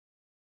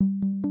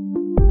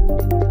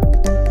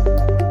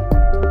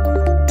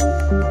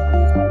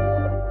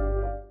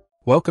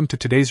Welcome to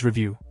today's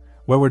review,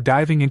 where we're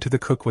diving into the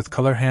Cook with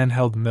Color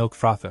Handheld Milk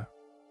Frother.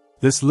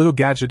 This little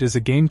gadget is a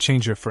game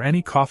changer for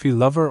any coffee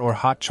lover or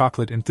hot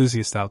chocolate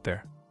enthusiast out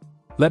there.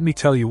 Let me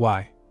tell you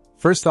why.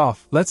 First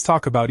off, let's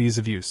talk about ease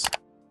of use.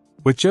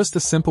 With just a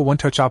simple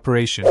one-touch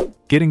operation,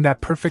 getting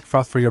that perfect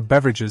froth for your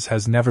beverages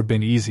has never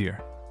been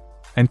easier.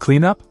 And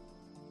cleanup?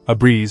 A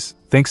breeze,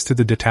 thanks to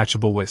the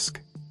detachable whisk.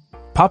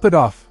 Pop it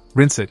off,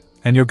 rinse it,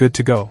 and you're good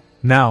to go.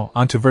 Now,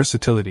 onto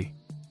versatility.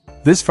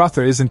 This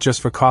frother isn't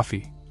just for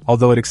coffee,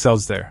 although it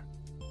excels there.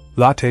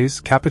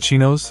 Lattes,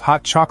 cappuccinos,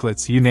 hot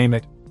chocolates, you name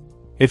it.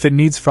 If it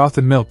needs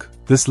frothed milk,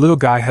 this little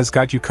guy has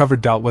got you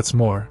covered. What's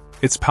more,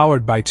 it's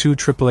powered by 2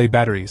 AAA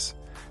batteries,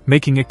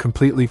 making it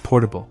completely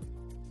portable.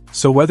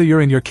 So whether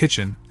you're in your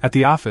kitchen, at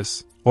the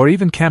office, or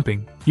even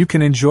camping, you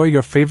can enjoy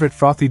your favorite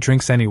frothy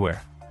drinks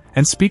anywhere.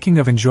 And speaking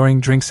of enjoying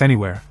drinks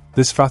anywhere,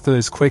 this frother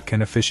is quick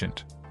and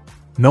efficient.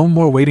 No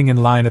more waiting in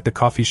line at the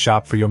coffee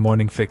shop for your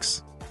morning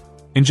fix.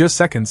 In just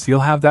seconds, you'll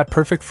have that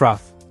perfect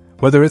froth,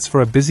 whether it's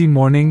for a busy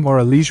morning or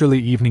a leisurely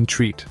evening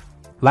treat.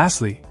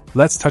 Lastly,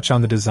 let's touch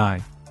on the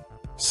design.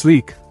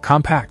 Sleek,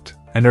 compact,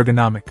 and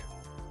ergonomic.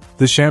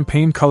 The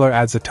champagne color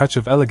adds a touch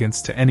of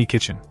elegance to any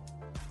kitchen.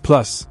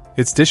 Plus,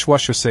 it's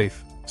dishwasher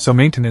safe, so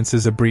maintenance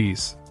is a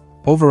breeze.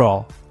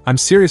 Overall, I'm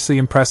seriously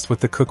impressed with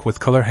the Cook with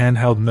Color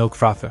Handheld Milk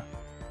Frother.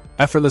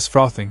 Effortless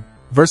frothing,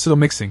 versatile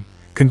mixing,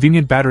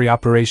 convenient battery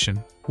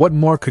operation. What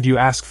more could you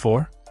ask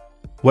for?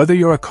 Whether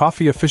you're a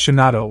coffee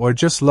aficionado or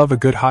just love a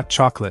good hot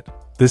chocolate,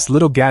 this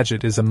little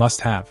gadget is a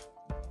must-have.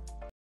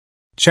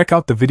 Check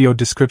out the video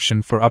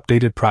description for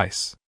updated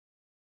price.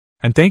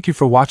 And thank you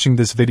for watching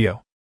this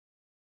video.